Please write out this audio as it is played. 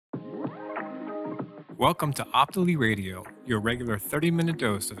Welcome to Optly Radio, your regular 30-minute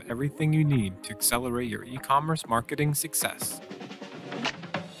dose of everything you need to accelerate your e-commerce marketing success.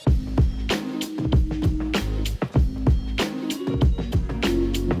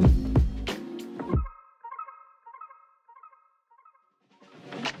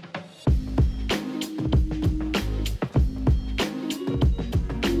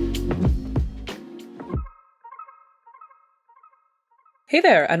 Hey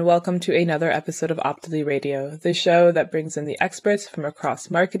there, and welcome to another episode of Optly Radio, the show that brings in the experts from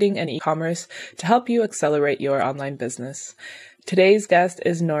across marketing and e-commerce to help you accelerate your online business. Today's guest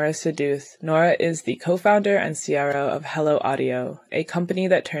is Nora Sudduth. Nora is the co-founder and CRO of Hello Audio, a company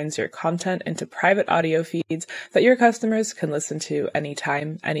that turns your content into private audio feeds that your customers can listen to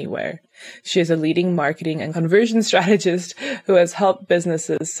anytime, anywhere. She is a leading marketing and conversion strategist who has helped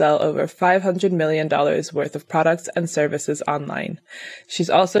businesses sell over $500 million worth of products and services online. She's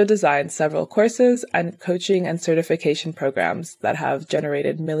also designed several courses and coaching and certification programs that have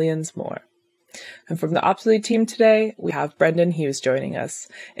generated millions more. And from the Optly team today, we have Brendan Hughes joining us.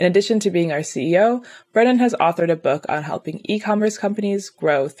 In addition to being our CEO, Brendan has authored a book on helping e-commerce companies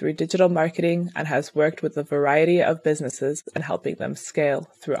grow through digital marketing and has worked with a variety of businesses and helping them scale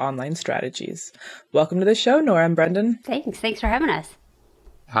through online strategies. Welcome to the show, Nora and Brendan. Thanks for having us.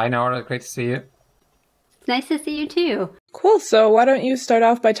 Hi, Nora. Great to see you. Nice to see you too. Cool. So why don't you start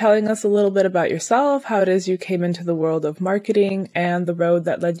off by telling us a little bit about yourself, how it is you came into the world of marketing, and the road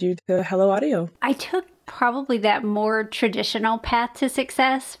that led you to Hello Audio? I took probably that more traditional path to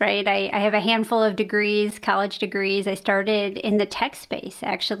success, right? I have a handful of degrees, college degrees. I started in the tech space,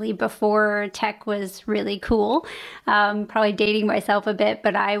 actually, before tech was really cool. Probably dating myself a bit,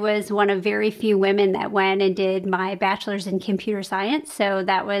 but I was one of very few women that went and did my bachelor's in computer science. So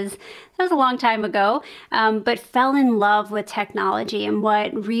that was a long time ago, but fell in love with technology. And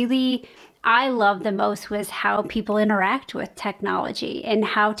what really I loved the most was how people interact with technology and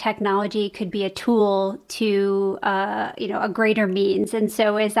how technology could be a tool to, a greater means. And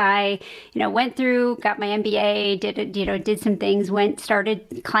so as I, went through, got my MBA, did some things,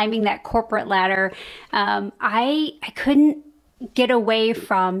 started climbing that corporate ladder, I couldn't get away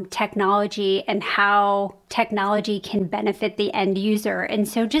from technology and how technology can benefit the end user. And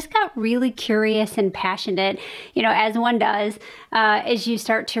so just got really curious and passionate, as one does, as you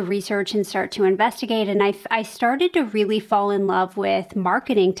start to research and start to investigate. And I started to really fall in love with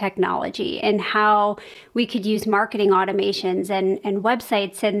marketing technology and how we could use marketing automations and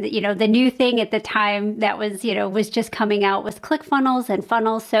websites. And, the new thing at the time that was just coming out was ClickFunnels and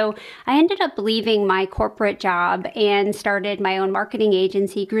funnels. So I ended up leaving my corporate job and started my own marketing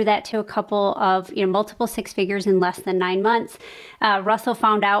agency, grew that to a couple of, multiple six figures in less than 9 months. Russell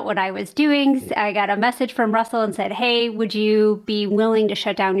found out what I was doing. I got a message from Russell and said, hey, would you be willing to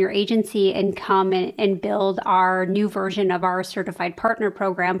shut down your agency and come and build our new version of our certified partner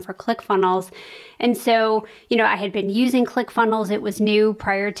program for ClickFunnels? And so, I had been using ClickFunnels. It was new.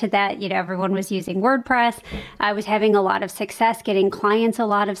 Prior to that, everyone was using WordPress. I was having a lot of success, getting clients a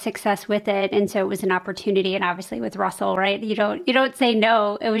lot of success with it. And so it was an opportunity. And obviously with Russell, right? You don't say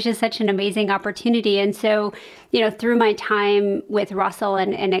no. It was just such an amazing opportunity. And so, through my time with Russell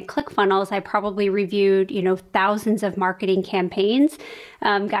and at ClickFunnels, I probably reviewed, thousands of marketing campaigns,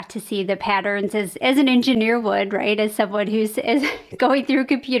 got to see the patterns as an engineer would, right? As someone who's going through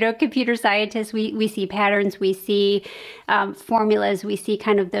computer scientists, we see patterns, we see formulas, we see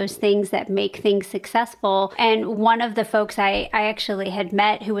kind of those things that make things successful. And one of the folks I actually had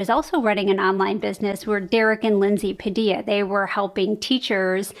met who was also running an online business were Derek and Lindsay Padilla. They were helping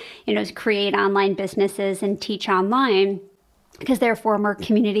teachers, create online businesses and teach online, because they're former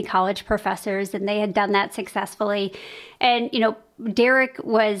community college professors and they had done that successfully. And, Derek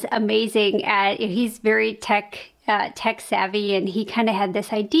was amazing he's very tech savvy, and he kind of had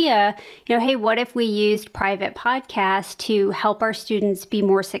this idea, hey, what if we used private podcasts to help our students be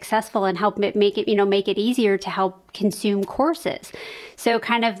more successful and help make it easier to help consume courses. So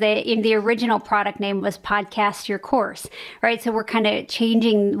kind of the original product name was Podcast Your Course, right? So we're kind of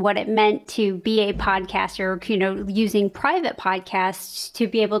changing what it meant to be a podcaster, using private podcasts to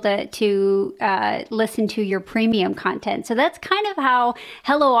be able to listen to your premium content. So that's kind of how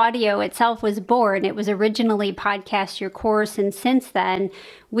Hello Audio itself was born. It was originally Podcast Your Course. And since then,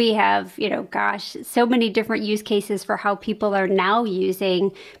 we have, so many different use cases for how people are now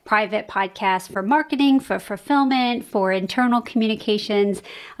using private podcasts for marketing, for fulfillment, for internal communications.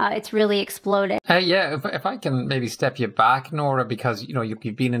 It's really exploded. If I can maybe step you back, Nora, because,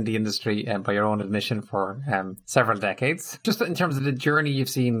 you've been in the industry by your own admission for several decades. Just in terms of the journey you've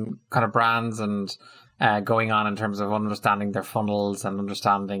seen kind of brands and going on in terms of understanding their funnels and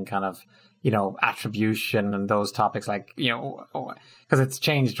understanding kind of, attribution and those topics, like, because it's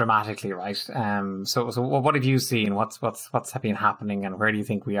changed dramatically, right? So what have you seen? What's been happening, and where do you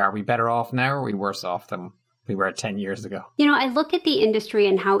think we are? Are we better off now, or are we worse off than we were 10 years ago? I look at the industry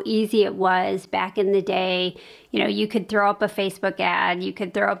and how easy it was back in the day. You could throw up a Facebook ad, you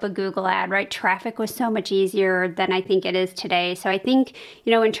could throw up a Google ad, right? Traffic was so much easier than I think it is today. So I think,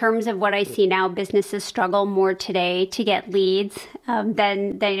 in terms of what I see now, businesses struggle more today to get leads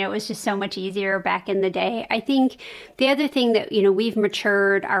than it was just so much easier back in the day. I think the other thing that, we've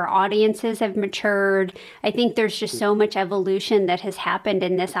matured, our audiences have matured. I think there's just so much evolution that has happened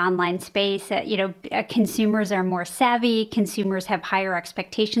in this online space that, consumers are more savvy, consumers have higher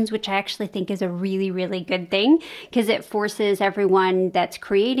expectations, which I actually think is a really, really good thing, because it forces everyone that's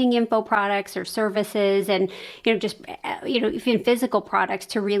creating info products or services and, even physical products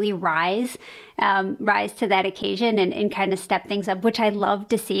to really rise to that occasion and kind of step things up, which I love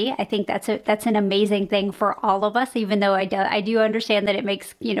to see. I think that's an amazing thing for all of us, even though I do understand that it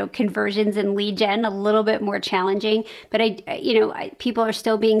makes, conversions and lead gen a little bit more challenging, but people are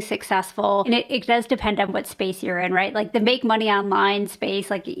still being successful, and it does depend on what space you're in, right? Like the make money online space,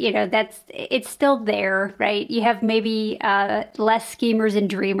 like, it's still there, right? You have maybe less schemers and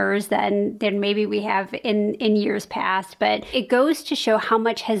dreamers than maybe we have in years past, but it goes to show how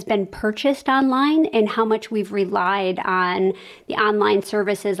much has been purchased online and how much we've relied on the online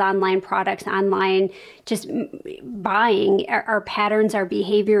services, online products, online just buying. Our patterns, our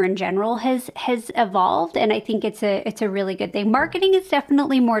behavior in general has evolved, and I think it's a really good thing. Marketing is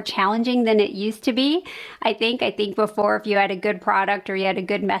definitely more challenging than it used to be. I think before, if you had a good product or you had a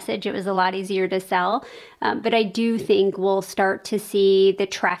good message, it was a lot easier to sell. But I do think we'll start to see the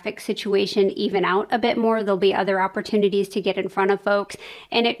traffic situation even out a bit more. There'll be other opportunities to get in front of folks,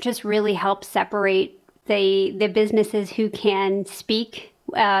 and it just really helps separate the businesses who can speak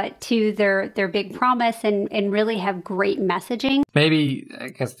to their big promise and really have great messaging. Maybe, I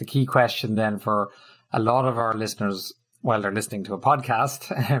guess the key question then for a lot of our listeners while they're listening to a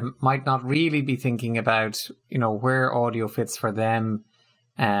podcast might not really be thinking about, where audio fits for them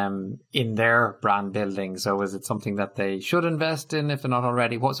in their brand building. So is it something that they should invest in if they're not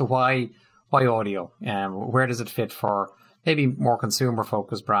already? So why audio? Where does it fit for maybe more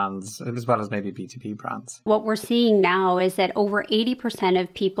consumer-focused brands, as well as maybe B2B brands? What we're seeing now is that over 80%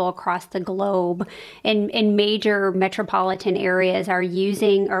 of people across the globe in major metropolitan areas are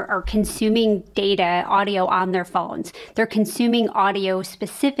using or are consuming audio on their phones. They're consuming audio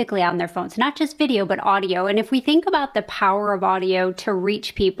specifically on their phones, not just video, but audio. And if we think about the power of audio to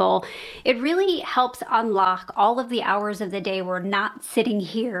reach people, it really helps unlock all of the hours of the day we're not sitting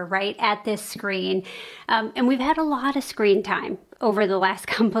here, right, at this screen. And we've had a lot of screen time over the last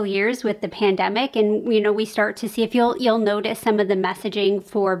couple of years with the pandemic. And, we start to see, if you'll notice some of the messaging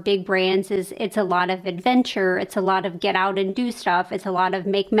for big brands is it's a lot of adventure. It's a lot of get out and do stuff. It's a lot of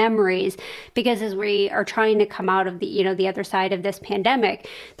make memories, because as we are trying to come out of the other side of this pandemic,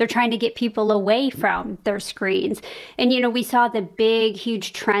 they're trying to get people away from their screens. And, we saw the big,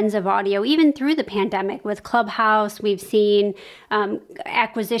 huge trends of audio even through the pandemic with Clubhouse. We've seen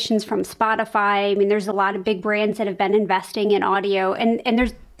acquisitions from Spotify. I mean, there's a lot of big brands that have been investing in audio.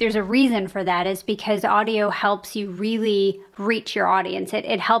 And there's a reason for that, is because audio helps you really reach your audience.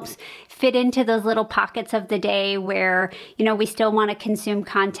 It helps fit into those little pockets of the day where, we still want to consume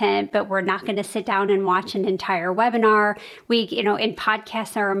content, but we're not going to sit down and watch an entire webinar. And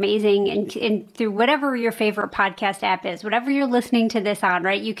podcasts are amazing. And through whatever your favorite podcast app is, whatever you're listening to this on,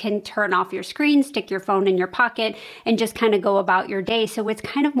 right, you can turn off your screen, stick your phone in your pocket, and just kind of go about your day. So it's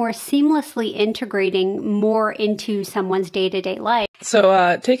kind of more seamlessly integrating more into someone's day-to-day life.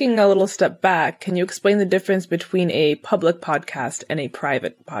 So taking a little step back, can you explain the difference between a public podcast and a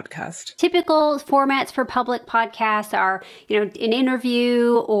private podcast? Typical formats for public podcasts are, an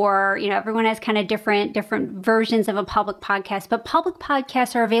interview, or, everyone has kind of different versions of a public podcast, but public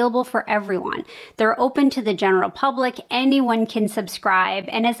podcasts are available for everyone. They're open to the general public. Anyone can subscribe.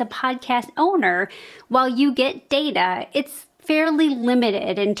 And as a podcast owner, while you get data, it's fairly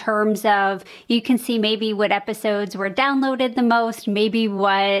limited in terms of, you can see maybe what episodes were downloaded the most, maybe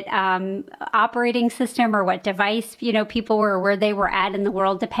what operating system or what device, people were, where they were at in the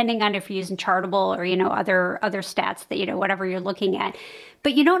world, depending on if you're using Chartable or, other stats that, whatever you're looking at.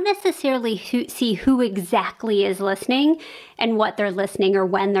 But you don't necessarily see who exactly is listening and what they're listening or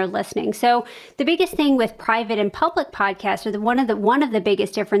when they're listening. So the biggest thing with private and public podcasts, or one of the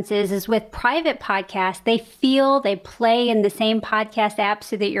biggest differences is with private podcasts, they play in the same podcast app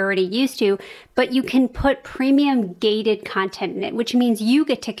so that you're already used to, but you can put premium gated content in it, which means you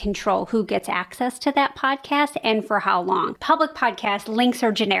get to control who gets access to that podcast and for how long. Public podcast links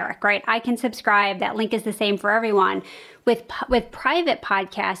are generic, right? I can subscribe. That link is the same for everyone. With private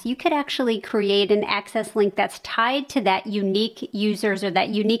podcasts, you could actually create an access link that's tied to that unique user's or that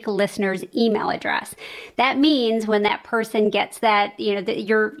unique listener's email address. That means when that person gets that, you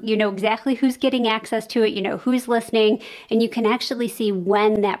know exactly who's getting access to it, you know who's listening, and you can actually see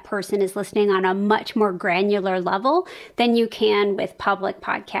when that person is listening on a much more granular level than you can with public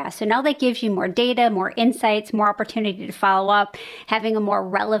podcasts. So now that gives you more data, more insights, more opportunity to follow up, having a more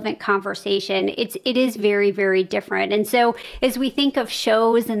relevant conversation. It is very, very different. And so as we think of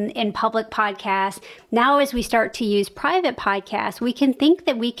shows and public podcasts, now as we start to use private podcasts, we can think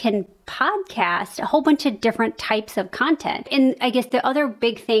that we can podcast a whole bunch of different types of content. And I guess the other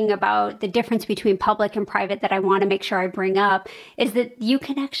big thing about the difference between public and private that I want to make sure I bring up is that you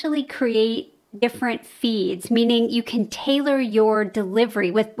can actually create different feeds, meaning you can tailor your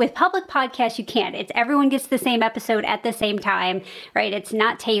delivery. With public podcasts, you can't. It's everyone gets the same episode at the same time, right? It's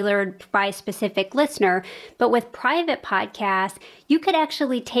not tailored by a specific listener. But with private podcasts, you could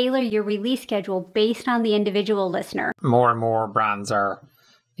actually tailor your release schedule based on the individual listener. More and more brands are,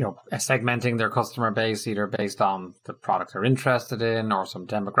 segmenting their customer base either based on the product they're interested in or some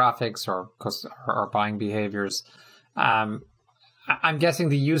demographics or buying behaviors. I'm guessing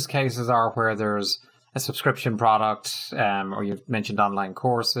the use cases are where there's a subscription product, or you've mentioned online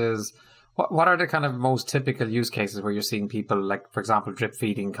courses. What are the kind of most typical use cases where you're seeing people, like, for example, drip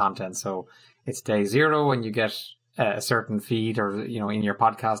feeding content? So it's day zero and you get a certain feed, or, in your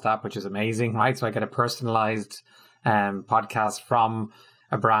podcast app, which is amazing, right? So I get a personalized podcast from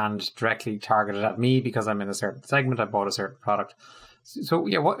a brand directly targeted at me because I'm in a certain segment, I bought a certain product. So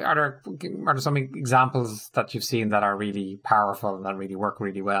what are there some examples that you've seen that are really powerful and that really work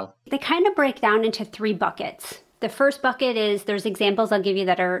really well? They kind of break down into 3 buckets. The first bucket is there's examples I'll give you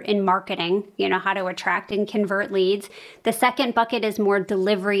that are in marketing, how to attract and convert leads. The second bucket is more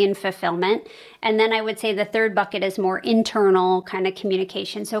delivery and fulfillment. And then I would say the third bucket is more internal kind of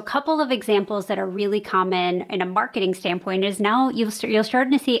communication. So a couple of examples that are really common in a marketing standpoint is now you're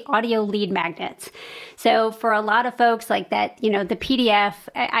starting to see audio lead magnets. So for a lot of folks like that, the PDF,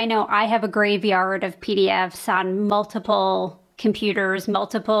 I know I have a graveyard of PDFs on multiple computers,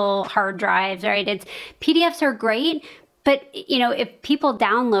 multiple hard drives, right? PDFs are great, but if people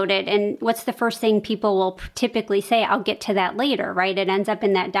download it, and what's the first thing people will typically say? I'll get to that later, right? It ends up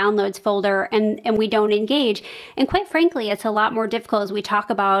in that downloads folder, and we don't engage. And quite frankly, it's a lot more difficult as we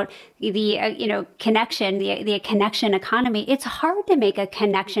talk about the connection, the connection economy. It's hard to make a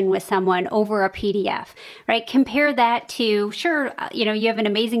connection with someone over a PDF, right? Compare that to, sure, you have an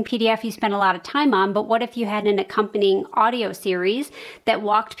amazing PDF you spend a lot of time on, but what if you had an accompanying audio series that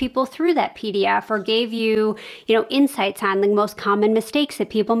walked people through that PDF or gave you, insights on the most common mistakes that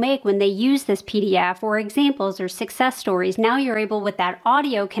people make when they use this PDF, or examples or success stories. Now you're able, with that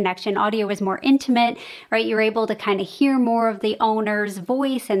audio connection, audio is more intimate, right? You're able to kind of hear more of the owner's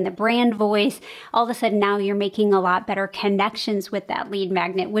voice and the brand voice. All of a sudden now you're making a lot better connections with that lead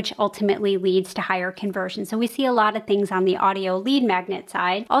magnet, which ultimately leads to higher conversion. So we see a lot of things on the audio lead magnet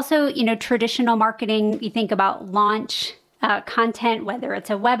side. Also, traditional marketing, you think about launch content, whether it's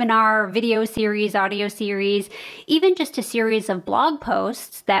a webinar, video series, audio series, even just a series of blog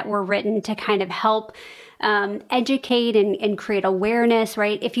posts that were written to kind of help educate and create awareness,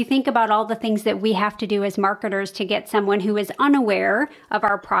 right? If you think about all the things that we have to do as marketers to get someone who is unaware of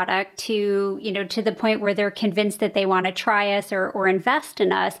our product to, to the point where they're convinced that they want to try us or invest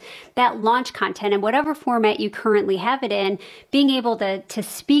in us, that launch content in whatever format you currently have it in, being able to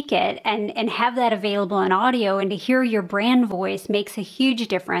speak it and have that available in audio and to hear your brand voice makes a huge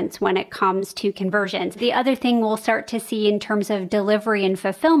difference when it comes to conversions. The other thing we'll start to see in terms of delivery and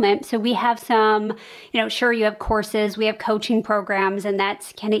fulfillment, so we have some, sure, you have courses, we have coaching programs, and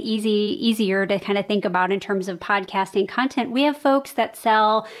that's kind of easier to kind of think about in terms of podcasting content. We have folks that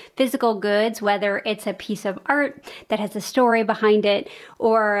sell physical goods, whether it's a piece of art that has a story behind it,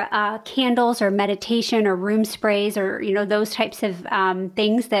 or candles or meditation or room sprays, or those types of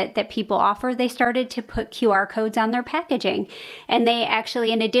things that people offer. They started to put QR codes on their packaging, and they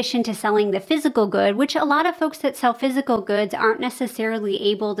actually, in addition to selling the physical good, which a lot of folks that sell physical goods aren't necessarily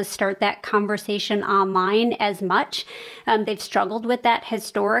able to start that conversation online online as much. They've struggled with that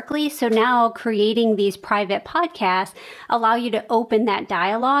historically. So now creating these private podcasts allow you to open that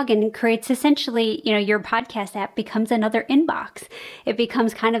dialogue, and creates essentially, your podcast app becomes another inbox. It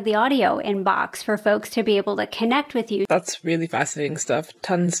becomes kind of the audio inbox for folks to be able to connect with you. That's really fascinating stuff.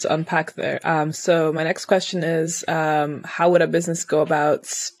 Tons to unpack there. So my next question is, how would a business go about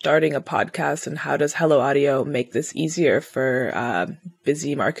starting a podcast, and how does Hello Audio make this easier for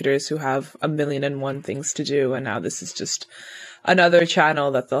busy marketers who have 1,000,001 things to do, and now this is just another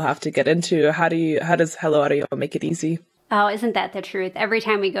channel that they'll have to get into? How does Hello Audio make it easy? Oh, isn't that the truth? Every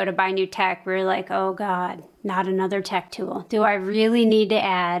time we go to buy new tech, we're like, oh God, not another tech tool. Do I really need to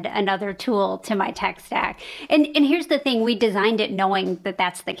add another tool to my tech stack? And here's the thing, we designed it knowing that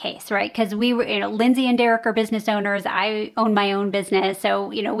that's the case, right? Because we were, Lindsay and Derek are business owners. I own my own business. So,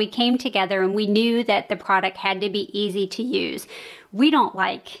 we came together and we knew that the product had to be easy to use. We don't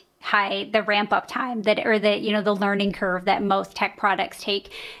like the ramp up time the learning curve that most tech products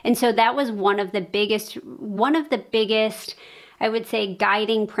take. And so that was one of the biggest, I would say,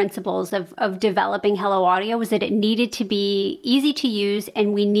 guiding principles of developing Hello Audio, was that it needed to be easy to use,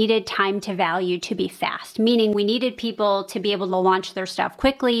 and we needed time to value to be fast, meaning we needed people to be able to launch their stuff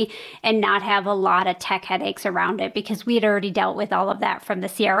quickly and not have a lot of tech headaches around it, because we had already dealt with all of that from the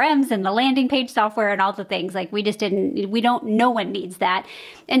CRMs and the landing page software and all the things. Like no one needs that.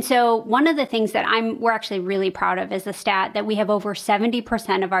 And so one of the things that we're actually really proud of is the stat that we have over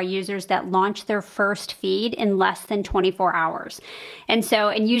 70% of our users that launch their first feed in less than 24 hours. And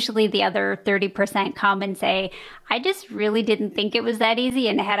usually the other 30% come and say, I just really didn't think it was that easy,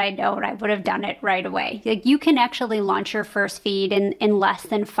 and had I known, I would have done it right away. Like, you can actually launch your first feed in less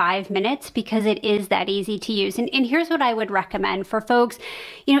than 5 minutes, because it is that easy to use. And here's what I would recommend for folks.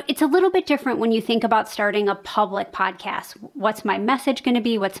 It's a little bit different when you think about starting a public podcast. What's my message going to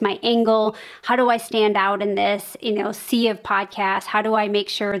be? What's my angle? How do I stand out in this, sea of podcasts? How do I make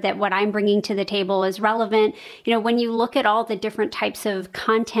sure that what I'm bringing to the table is relevant? When you look at all the different types of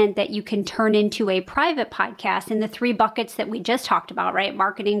content that you can turn into a private podcast, and the 3 buckets that we just talked about, right?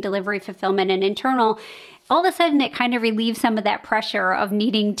 Marketing, delivery, fulfillment, and internal. All of a sudden, it kind of relieves some of that pressure of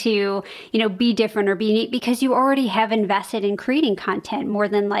needing to, be different or be unique, because you already have invested in creating content more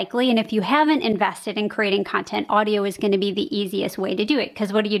than likely. And if you haven't invested in creating content, audio is going to be the easiest way to do it.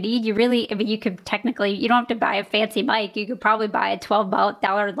 Because what do you need? You could technically, you don't have to buy a fancy mic. You could probably buy a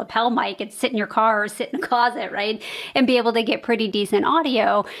 $12 lapel mic and sit in your car or sit in a closet, right? And be able to get pretty decent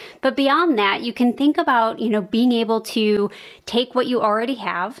audio. But beyond that, you can think about, being able to take what you already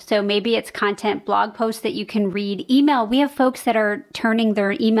have. So maybe it's content, blog posts that you can read, email. We have folks that are turning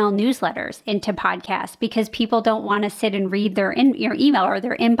their email newsletters into podcasts, because people don't want to sit and read your email, or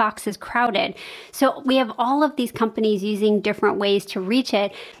their inbox is crowded. So we have all of these companies using different ways to reach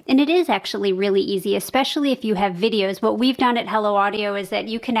it. And it is actually really easy, especially if you have videos. What we've done at Hello Audio is that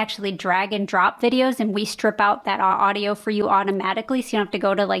you can actually drag and drop videos, and we strip out that audio for you automatically. So you don't have to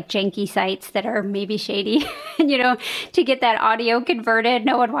go to like janky sites that are maybe shady, to get that audio converted.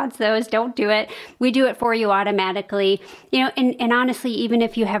 No one wants those. Don't do it. We do it for you automatically. And honestly, even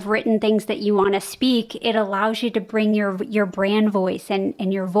if you have written things that you want to speak, it allows you to bring your brand voice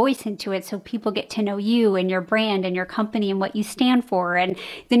and your voice into it, so people get to know you and your brand and your company and what you stand for and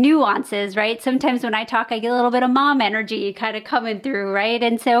the nuances, right? Sometimes when I talk, I get a little bit of mom energy kind of coming through, right?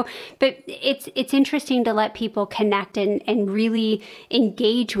 And so, but it's interesting to let people connect and really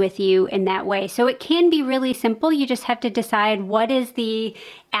engage with you in that way. So it can be really simple. You just have to decide what is the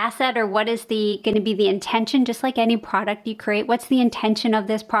asset, or what is going to be the intention, just like any product you create. What's the intention of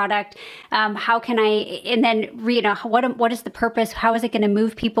this product? How can and then, what is the purpose? How is it going to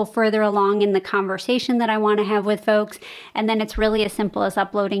move people further along in the conversation that I want to have with folks? And then it's really as simple as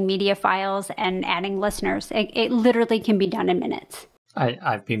uploading media files and adding listeners. It literally can be done in minutes.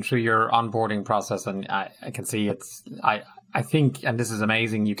 I've been through your onboarding process, and I can see I think, and this is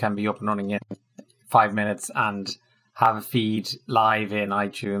amazing, you can be up and running in 5 minutes and have a feed live in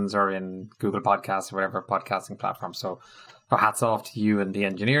iTunes or in Google Podcasts or whatever podcasting platform. So hats off to you and the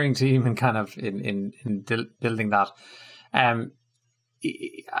engineering team, and kind of in building that.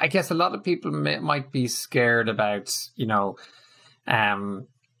 I guess a lot of people might be scared about,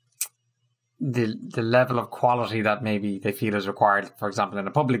 the level of quality that maybe they feel is required, for example, in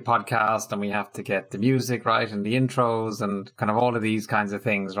a public podcast, and we have to get the music right and the intros and kind of all of these kinds of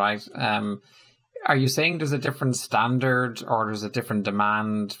things, right? Are you saying there's a different standard, or there's a different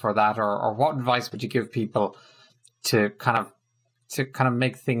demand for that, or what advice would you give people to kind of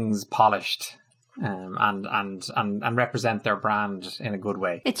make things polished and represent their brand in a good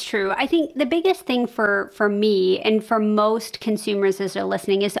way. It's true. I think the biggest thing for me and for most consumers as they're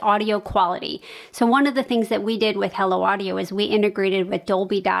listening is audio quality. So one of the things that we did with Hello Audio is we integrated with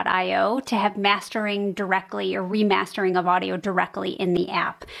Dolby.io to have mastering directly or remastering of audio directly in the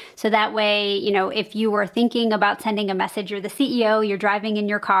app. So that way, if you were thinking about sending a message, you're the CEO, you're driving in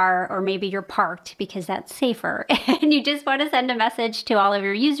your car, or maybe you're parked because that's safer, and you just want to send a message to all of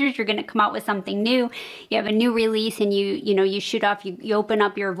your users, you're going to come out with something new. You have a new release and you shoot off, you open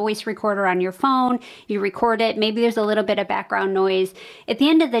up your voice recorder on your phone, you record it. Maybe there's a little bit of background noise. At the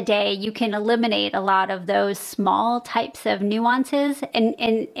end of the day, you can eliminate a lot of those small types of nuances,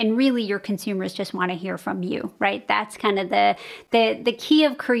 and really your consumers just want to hear from you, right? That's kind of the key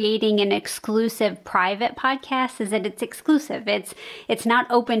of creating an exclusive private podcast, is that it's exclusive. It's not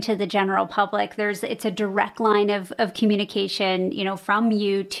open to the general public. It's a direct line of communication, from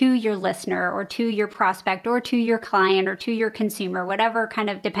you to your listener or to your prospect or to your client or to your consumer, whatever, kind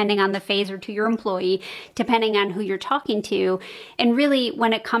of depending on the phase, or to your employee, depending on who you're talking to. And really,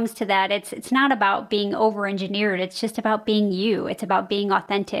 when it comes to that, it's not about being over-engineered. It's just about being you. It's about being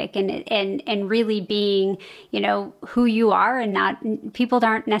authentic and really being, who you are, and not, people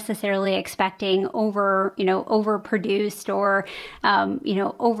aren't necessarily expecting overproduced or,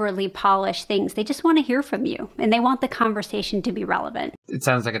 overly polished things. They just want to hear from you, and they want the conversation to be relevant. It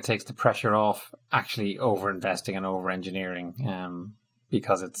sounds like it takes the pressure off actually over-investing and over-engineering,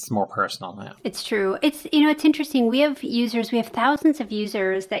 because it's more personal now. It's true. It's interesting. We have thousands of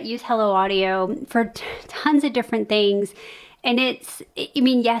users that use Hello Audio for tons of different things. And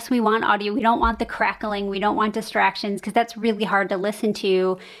yes, we want audio. We don't want the crackling. We don't want distractions, because that's really hard to listen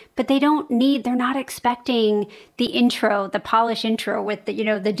to. But they're not expecting the intro, the polished intro with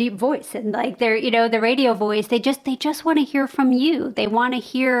the deep voice and the radio voice. They just want to hear from you. They want to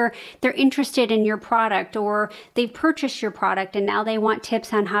hear, they're interested in your product, or they've purchased your product and now they want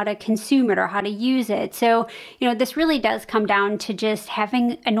tips on how to consume it or how to use it. So, this really does come down to just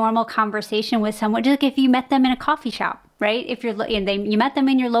having a normal conversation with someone, just like if you met them in a coffee shop. Right? If you met them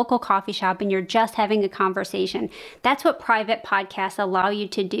in your local coffee shop and you're just having a conversation, that's what private podcasts allow you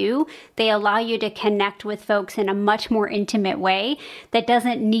to do. They allow you to connect with folks in a much more intimate way that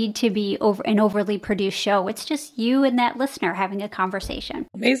doesn't need to be an overly produced show. It's just you and that listener having a conversation.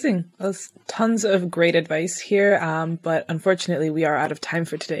 Amazing. There's tons of great advice here, but unfortunately we are out of time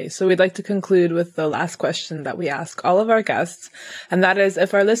for today. So we'd like to conclude with the last question that we ask all of our guests, and that is,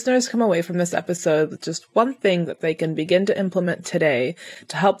 if our listeners come away from this episode with just one thing that they can begin to implement today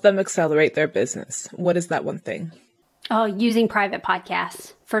to help them accelerate their business, what is that one thing? Oh, using private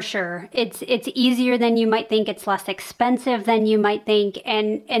podcasts. For sure. It's easier than you might think. It's less expensive than you might think.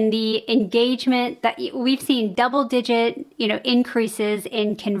 And the engagement that we've seen, double-digit, increases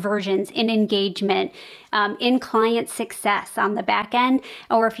in conversions, in engagement, in client success on the back end.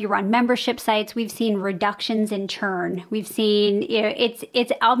 Or if you run membership sites, we've seen reductions in churn. We've seen,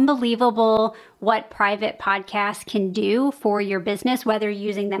 it's unbelievable what private podcasts can do for your business, whether you're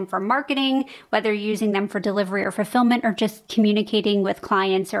using them for marketing, whether you're using them for delivery or fulfillment, or just communicating with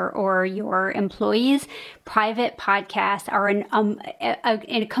clients or your employees. Private podcasts are in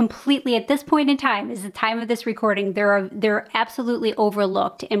completely, at this point in time, is the time of this recording, they're absolutely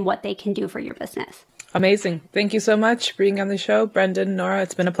overlooked in what they can do for your business. Amazing. Thank you so much for being on the show. Brendan, Nora,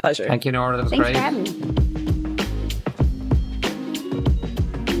 it's been a pleasure. Thank you, Nora. That was Thanks great. for having me.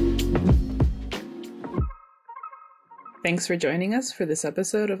 Thanks for joining us for this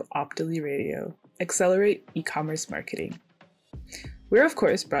episode of Optly Radio, Accelerate e-commerce marketing. We're, of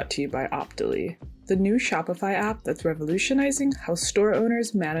course, brought to you by Optly, the new Shopify app that's revolutionizing how store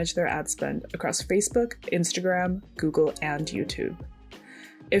owners manage their ad spend across Facebook, Instagram, Google, and YouTube.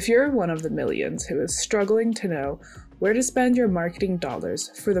 If you're one of the millions who is struggling to know where to spend your marketing dollars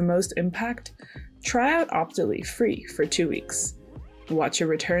for the most impact, try out Optly free for 2 weeks. Watch your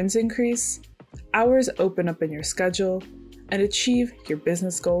returns increase, hours open up in your schedule, and achieve your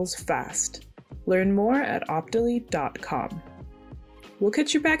business goals fast. Learn more at optly.com. We'll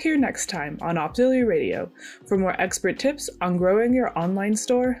catch you back here next time on Optly Radio for more expert tips on growing your online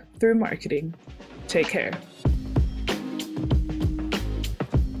store through marketing. Take care.